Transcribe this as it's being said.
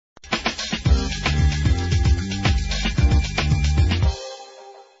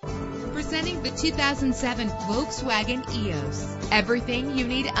the 2007 Volkswagen Eos. Everything you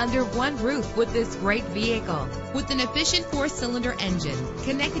need under one roof with this great vehicle. With an efficient 4-cylinder engine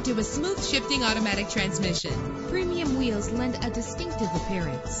connected to a smooth shifting automatic transmission, premium wheels lend a distinctive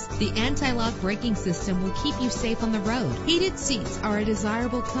appearance. The anti-lock braking system will keep you safe on the road. Heated seats are a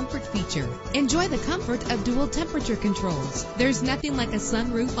desirable comfort feature. Enjoy the comfort of dual temperature controls. There's nothing like a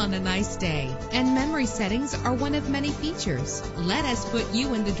sunroof on a nice day. And memory settings are one of many features. Let us put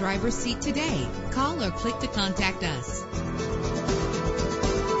you in the driver's seat today. Call or click to contact us.